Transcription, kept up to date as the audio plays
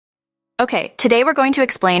Okay, today we're going to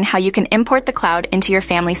explain how you can import the cloud into your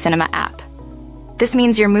Family Cinema app. This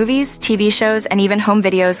means your movies, TV shows, and even home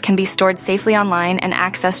videos can be stored safely online and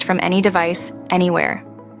accessed from any device, anywhere.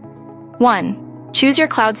 1. Choose your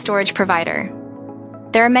cloud storage provider.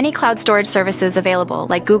 There are many cloud storage services available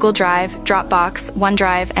like Google Drive, Dropbox,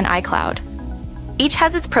 OneDrive, and iCloud. Each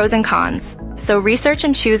has its pros and cons, so research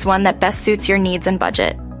and choose one that best suits your needs and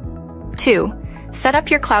budget. 2. Set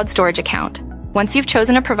up your cloud storage account. Once you've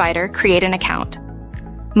chosen a provider, create an account.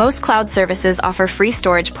 Most cloud services offer free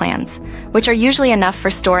storage plans, which are usually enough for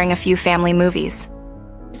storing a few family movies.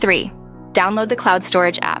 3. Download the cloud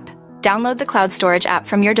storage app. Download the cloud storage app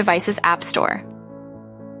from your device's app store.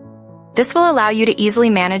 This will allow you to easily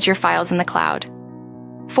manage your files in the cloud.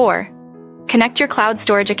 4. Connect your cloud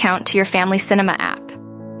storage account to your Family Cinema app.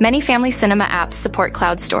 Many Family Cinema apps support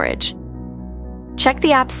cloud storage. Check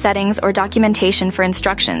the app's settings or documentation for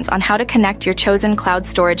instructions on how to connect your chosen cloud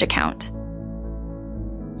storage account.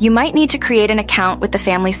 You might need to create an account with the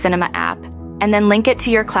Family Cinema app and then link it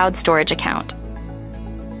to your cloud storage account.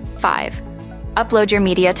 5. Upload your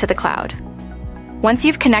media to the cloud. Once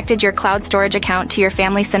you've connected your cloud storage account to your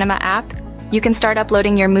Family Cinema app, you can start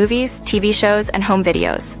uploading your movies, TV shows, and home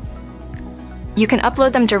videos. You can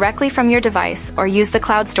upload them directly from your device or use the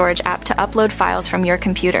cloud storage app to upload files from your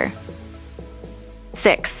computer.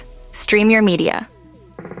 6. Stream your media.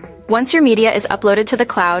 Once your media is uploaded to the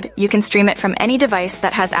cloud, you can stream it from any device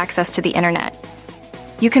that has access to the internet.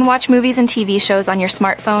 You can watch movies and TV shows on your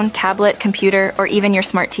smartphone, tablet, computer, or even your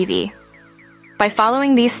smart TV. By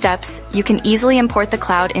following these steps, you can easily import the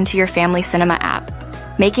cloud into your Family Cinema app,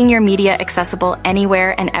 making your media accessible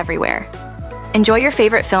anywhere and everywhere. Enjoy your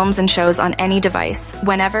favorite films and shows on any device,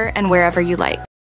 whenever and wherever you like.